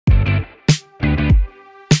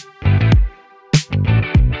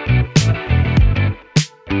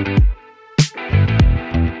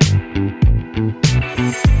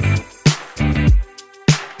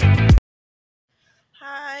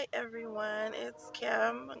It's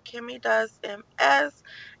Kim, Kimmy Does MS,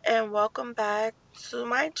 and welcome back to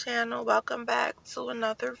my channel. Welcome back to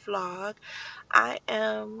another vlog. I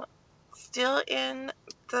am still in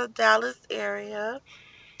the Dallas area,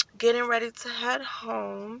 getting ready to head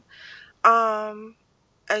home.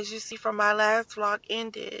 As you see from my last vlog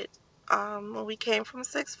ended, when we came from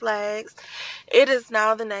Six Flags. It is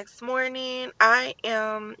now the next morning. I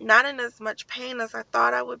am not in as much pain as I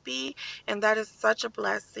thought I would be, and that is such a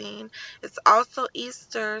blessing. It's also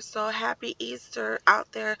Easter, so happy Easter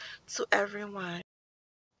out there to everyone.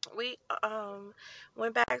 We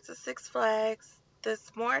went back to Six Flags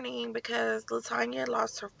this morning because Latanya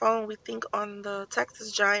lost her phone, we think, on the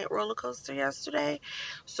Texas Giant roller coaster yesterday.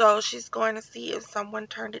 So she's going to see if someone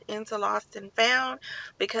turned it into lost and found,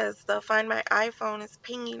 because the Find My iPhone is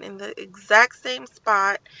pinging in the exact same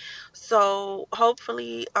spot. So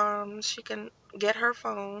hopefully she can get her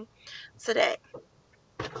phone today.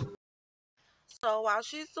 So while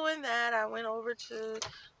she's doing that, I went over to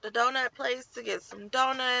the donut place to get some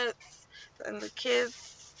donuts, and the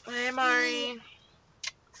kids, hey Mari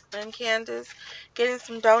and Candace, getting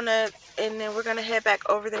some donuts, and then we're gonna head back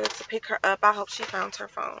over there to pick her up. I hope she found her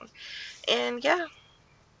phone. And yeah,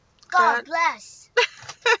 God bless.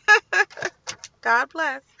 God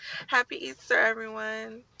bless. Happy Easter,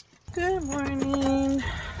 everyone. Good morning.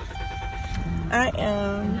 I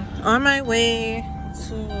am on my way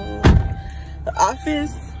to the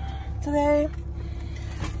office today.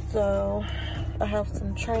 So I have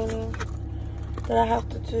some training that I have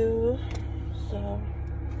to do. So I'm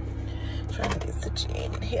trying to get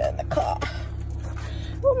situated here in the car.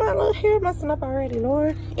 Oh, my little hair messing up already,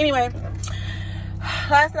 Lord. Anyway,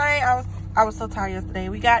 last night I was so tired yesterday.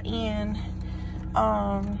 We got in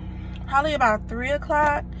probably about 3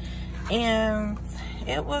 o'clock, and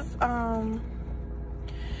it was I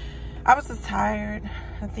was just tired.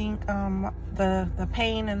 I think the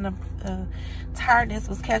pain and the tiredness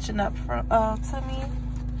was catching up to me.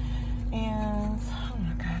 And oh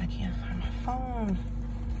my God, I can't find my phone.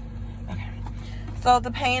 Okay, so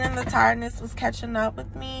the pain and the tiredness was catching up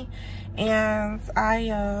with me, and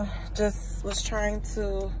I just was trying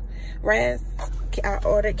to rest. I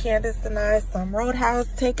ordered Candace and I some Roadhouse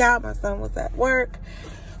takeout. My son was at work,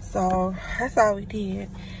 so that's all we did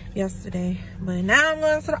yesterday. But now I'm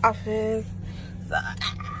going to the office, so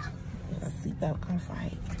the seatbelt can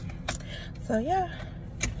fight. So yeah,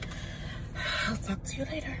 I'll talk to you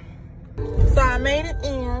later. So I made it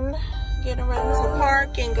in, getting ready to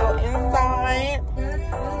park and go inside.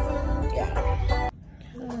 Yeah,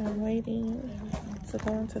 I'm waiting to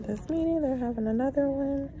go into this meeting. They're having another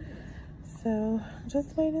one, so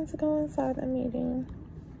just waiting to go inside the meeting.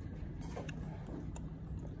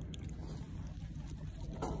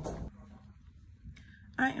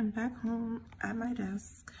 I am back home at my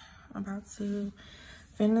desk. I'm about to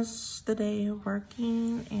finish the day of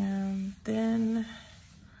working, and then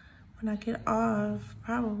when I get off,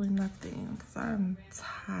 probably nothing, because I'm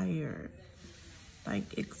tired,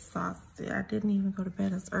 like exhausted. I didn't even go to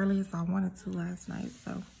bed as early as I wanted to last night.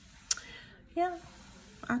 So yeah,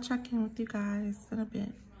 I'll check in with you guys in a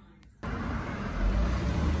bit.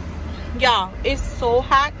 Y'all, it's so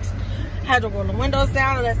hot. I had to roll the windows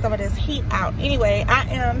down and let some of this heat out. Anyway, I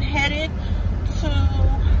am headed to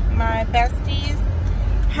my bestie's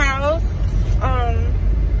house.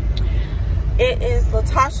 It is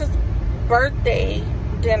Latasha's birthday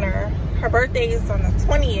dinner. Her birthday is on the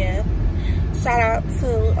 20th. Shout out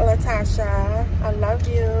to Latasha, I love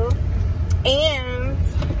you. And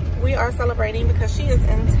we are celebrating because she is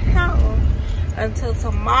in town until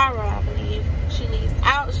tomorrow, I believe. She leaves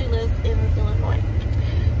out. She lives in Illinois.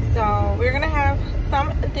 So we're gonna have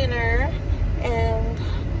some dinner and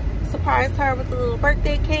surprise her with a little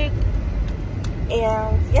birthday cake.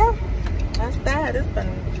 And yeah, that's that. It's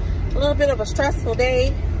been a little bit of a stressful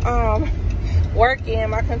day working.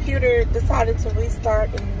 My computer decided to restart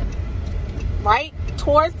right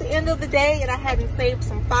towards the end of the day, and I hadn't saved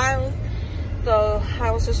some files, so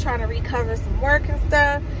I was just trying to recover some work and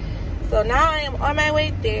stuff. So now I am on my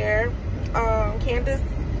way there. Candace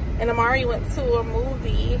and Amari went to a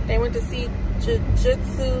movie. They went to see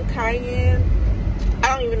Jujutsu Kaisen.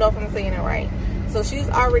 I don't even know if I'm saying it right. So she's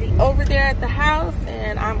already over there at the house,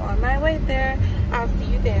 and I'm on my way there. I'll see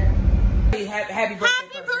you there. Happy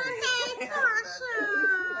birthday, Tasha!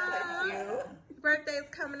 Birthday's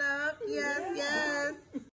coming up. Yes, yes.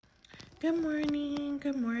 Good morning,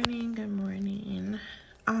 good morning, good morning.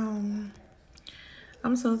 I'm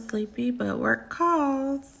so sleepy, but work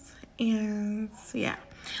calls, and yeah.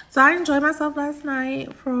 So I enjoyed myself last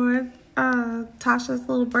night for Tasha's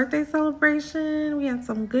little birthday celebration. We had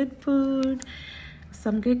some good food,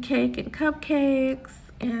 some good cake and cupcakes,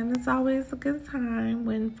 and it's always a good time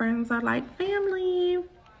when friends are like family.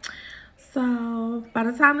 So by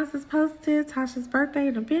the time this is posted, Tasha's birthday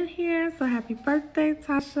would have been here, so happy birthday,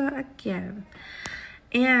 Tasha, again.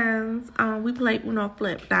 And we played Uno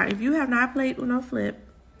Flip. Now, if you have not played Uno Flip,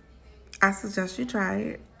 I suggest you try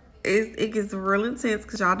it. It gets real intense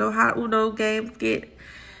because y'all know how Uno games get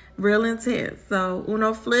real intense. So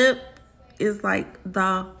Uno Flip is like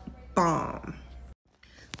the bomb.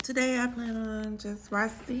 Today I plan on just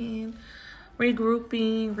resting,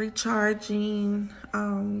 regrouping, recharging,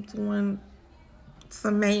 doing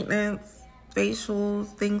some maintenance, facials,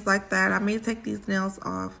 things like that. I may take these nails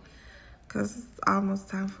off because it's almost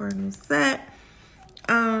time for a new set.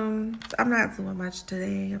 I'm not doing much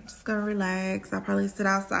today. I'm just gonna relax. I'll probably sit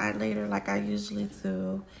outside later like I usually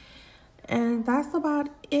do. And that's about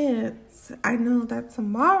it. I know that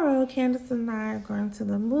tomorrow Candace and I are going to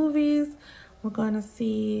the movies. We're going to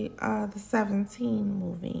see the 17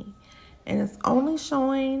 movie. And it's only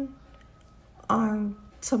showing on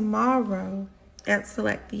tomorrow at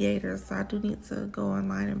select theaters. So I do need to go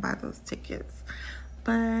online and buy those tickets.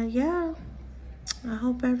 But yeah, I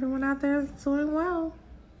hope everyone out there is doing well.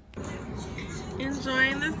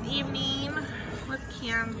 Enjoying this evening with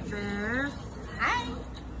Candace. Hi.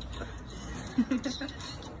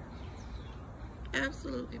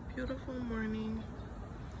 Absolutely beautiful morning.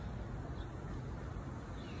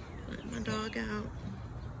 Let my dog out.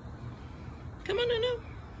 Come on, Nunu.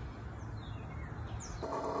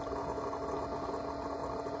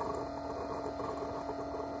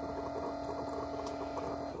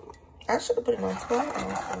 I should have put it on 12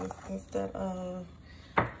 ounces instead of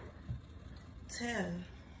 10.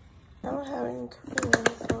 I don't have any cream,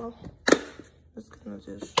 so I'm just gonna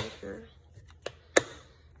do sugar.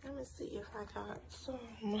 Let me see if I got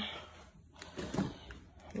some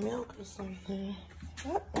milk or something.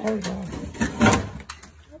 Oh, there we go.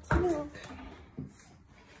 That's milk.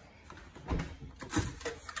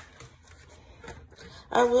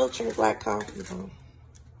 I will drink black coffee though.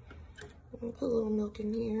 I'm gonna put a little milk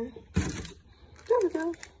in here. There we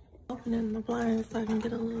go. Opening the blinds so I can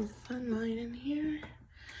get a little sunlight in here.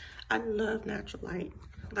 I love natural light.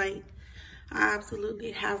 Like, I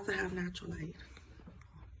absolutely have to have natural light.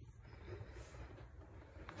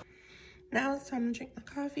 Now it's time to drink my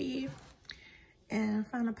coffee and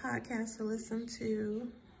find a podcast to listen to.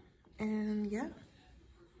 And yeah.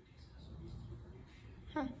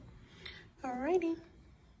 Alrighty.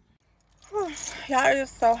 Y'all, it is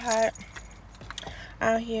so hot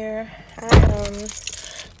out here. I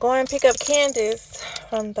go and pick up Candace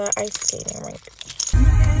from the ice skating rink.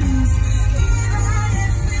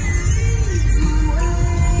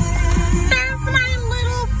 That's my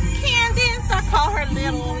little Candace. I call her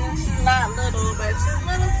little. She's not little, but she's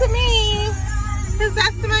little to me. Because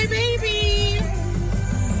that's my baby.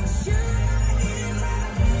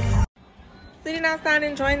 Sitting outside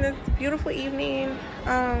enjoying this beautiful evening.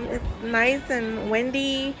 It's nice and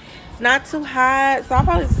windy. It's not too hot, so I'll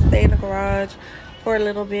probably just stay in the garage for a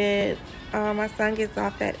little bit. My son gets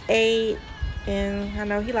off at 8, and I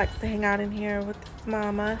know he likes to hang out in here with his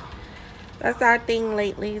mama. That's our thing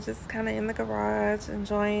lately, just kind of in the garage,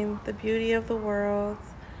 enjoying the beauty of the world.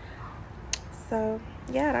 So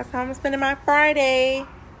yeah, that's how I'm spending my Friday.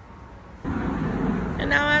 And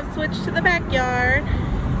now I've switched to the backyard.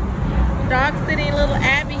 Dog sitting little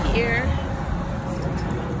Abby here.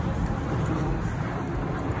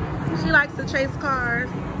 She likes to chase cars.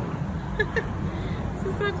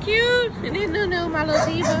 She's so cute. And then Nunu, my little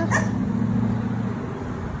diva.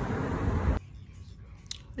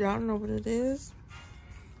 Y'all know what it is.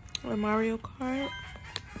 A Mario Kart.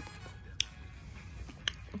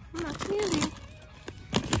 My candy.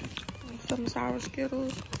 Some sour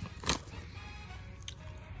Skittles.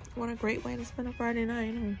 What a great way to spend a Friday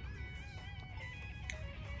night, huh?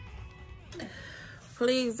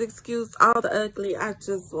 Please excuse all the ugly. I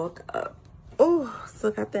just woke up. Oh, still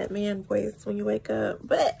got that man voice when you wake up.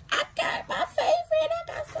 But I got my favorite. I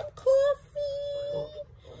got some coffee.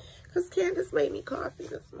 Because Candace made me coffee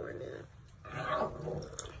this morning.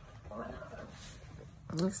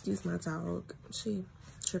 Excuse my dog. She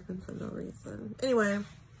tripping for no reason. Anyway,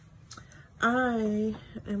 I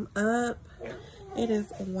am up. It is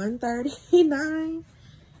 1:39.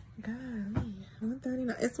 Golly,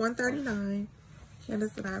 1:39. It's 1:39.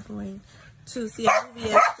 Candace and I are going to see a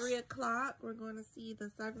movie at 3 o'clock. We're going to see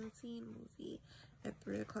the 17 movie at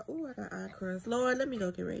 3 o'clock. Oh, I got eye crust. Lord, let me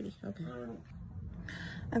go get ready. Okay.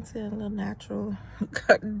 That's it, a little natural.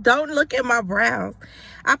 Don't look at my brows.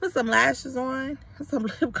 I put some lashes on, some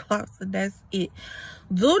lip gloss, and that's it.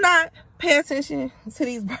 Do not pay attention to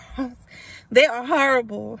these brows. They are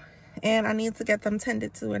horrible, and I need to get them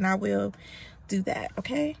tended to, and I will do that,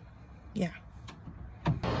 okay? Yeah.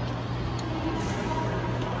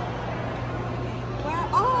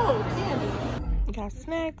 Oh, candy. Got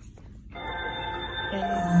snacks.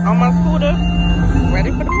 And on my scooter,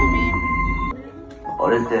 ready for the movie.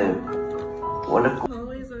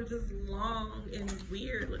 Hallways are just long and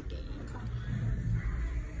weird looking.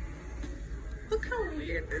 Look how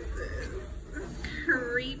weird this is. It's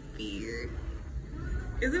creepy.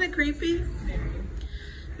 Isn't it creepy?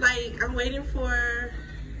 Like, I'm waiting for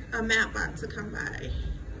a map bot to come by.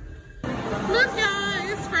 Look,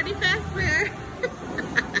 y'all, it's Freddy Fazbear.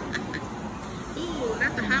 Ooh,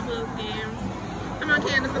 not the Hot Wheels game. Come on,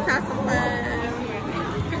 Candace, let's have some fun.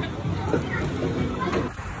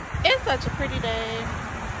 It's such a pretty day.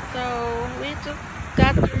 So we just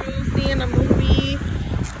got through seeing a movie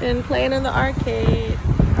and playing in the arcade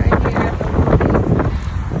right here at the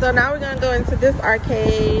movie. So now we're gonna go into this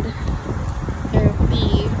arcade and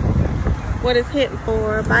see what it's hitting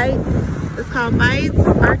for. Bites. It's called Bites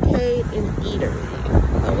Arcade and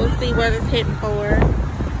Eatery. So we'll see what it's hitting for.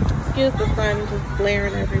 Excuse the sun just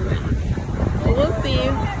glaring everywhere. So we'll see.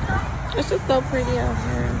 It's just so pretty out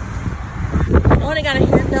here. Oh, they got a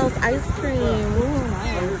Handel's ice cream. Ooh,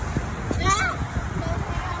 nice.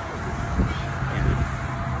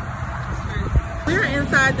 We're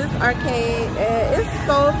inside this arcade and it's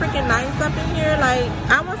so freaking nice up in here. Like,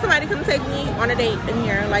 I want somebody to come take me on a date in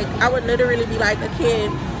here. Like, I would literally be like a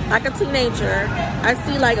kid, like a teenager. I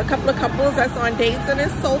see like a couple of couples that's on dates and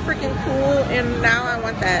it's so freaking cool, and now I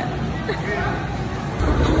want that.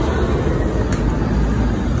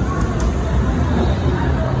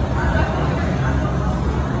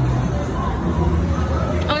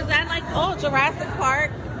 Oh, is that like, oh, Jurassic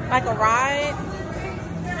Park? Like a ride?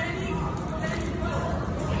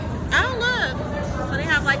 Oh, look. So they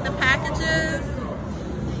have like the packages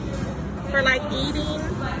for like eating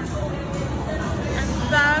and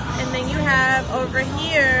stuff. And then you have over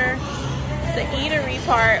here the eatery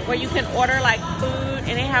part where you can order like food,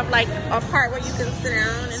 and they have like a part where you can sit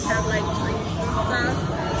down and have like drinks and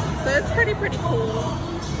stuff. So it's pretty cool.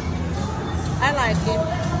 I like it.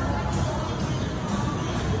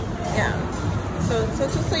 Yeah. So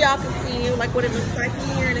just so y'all can see like what it looks like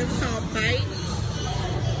in here, and it's called Bites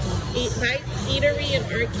Eatery and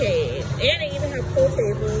Arcade. And they even have pool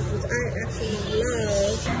tables, which I actually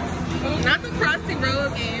love. Not the Crossing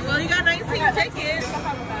Road game. Well, you got 19 tickets.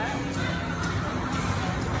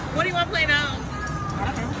 What do you want to play now?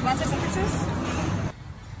 I don't know. You want to take some pictures?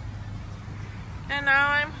 And now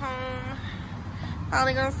I'm home.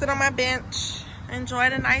 Probably gonna sit on my bench, enjoy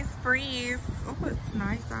the nice breeze. Oh, it's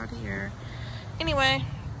nice out here. Anyway,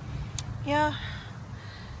 yeah,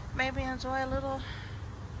 maybe enjoy a little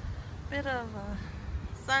bit of a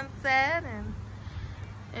sunset and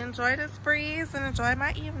enjoy this breeze and enjoy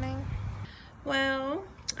my evening. Well,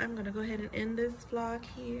 I'm gonna go ahead and end this vlog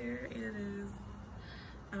here. It is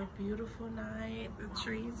a beautiful night. The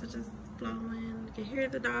trees are just flowing. You can hear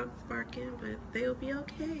the dogs barking, but they'll be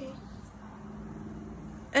okay.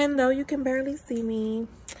 And though you can barely see me,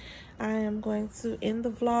 I am going to end the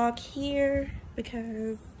vlog here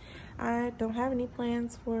because I don't have any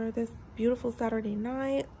plans for this beautiful Saturday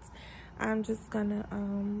night. I'm just gonna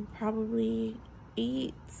probably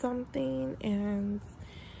eat something and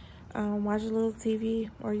watch a little TV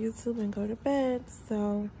or YouTube and go to bed.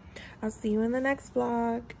 So I'll see you in the next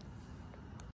vlog.